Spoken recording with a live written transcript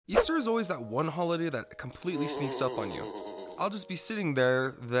Easter is always that one holiday that completely sneaks up on you. I'll just be sitting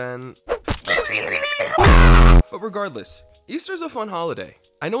there, then... But regardless, Easter's a fun holiday.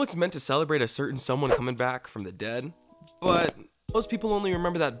 I know it's meant to celebrate a certain someone coming back from the dead, but most people only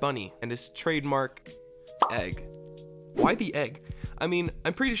remember that bunny and his trademark egg. Why the egg? I mean,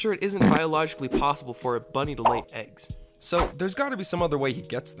 I'm pretty sure it isn't biologically possible for a bunny to lay eggs. So there's gotta be some other way he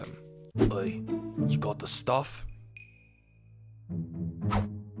gets them. Hey, you got the stuff?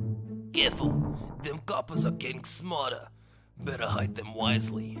 Careful, them coppers are getting smarter. Better hide them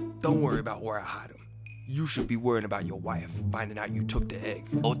wisely. Don't worry about where I hide them. You should be worrying about your wife finding out you took the egg.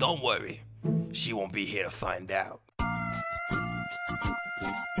 Oh, don't worry. She won't be here to find out.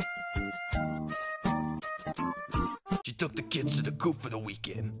 She took the kids to the coop for the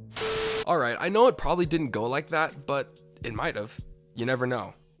weekend. Alright, I know it probably didn't go like that, but it might have. You never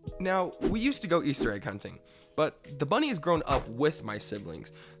know. Now, we used to go Easter egg hunting, but the bunny has grown up with my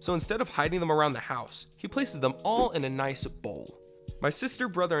siblings, so instead of hiding them around the house, he places them all in a nice bowl. My sister,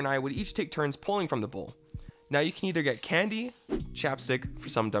 brother, and I would each take turns pulling from the bowl. Now you can either get candy, chapstick for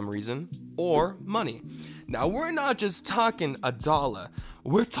some dumb reason, or money. Now we're not just talking $1,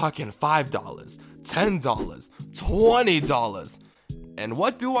 we're talking $5, $10, $20. And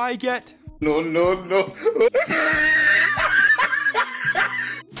what do I get? No.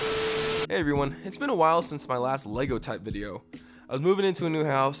 Hey everyone, it's been a while since my last Lego type video. I was moving into a new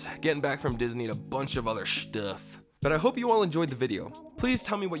house, getting back from Disney and a bunch of other stuff. But I hope you all enjoyed the video. Please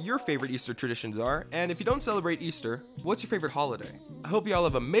tell me what your favorite Easter traditions are, and if you don't celebrate Easter, what's your favorite holiday? I hope you all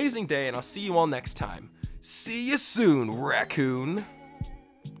have an amazing day, and I'll see you all next time. See you soon, raccoon.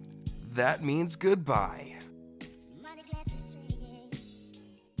 That means goodbye.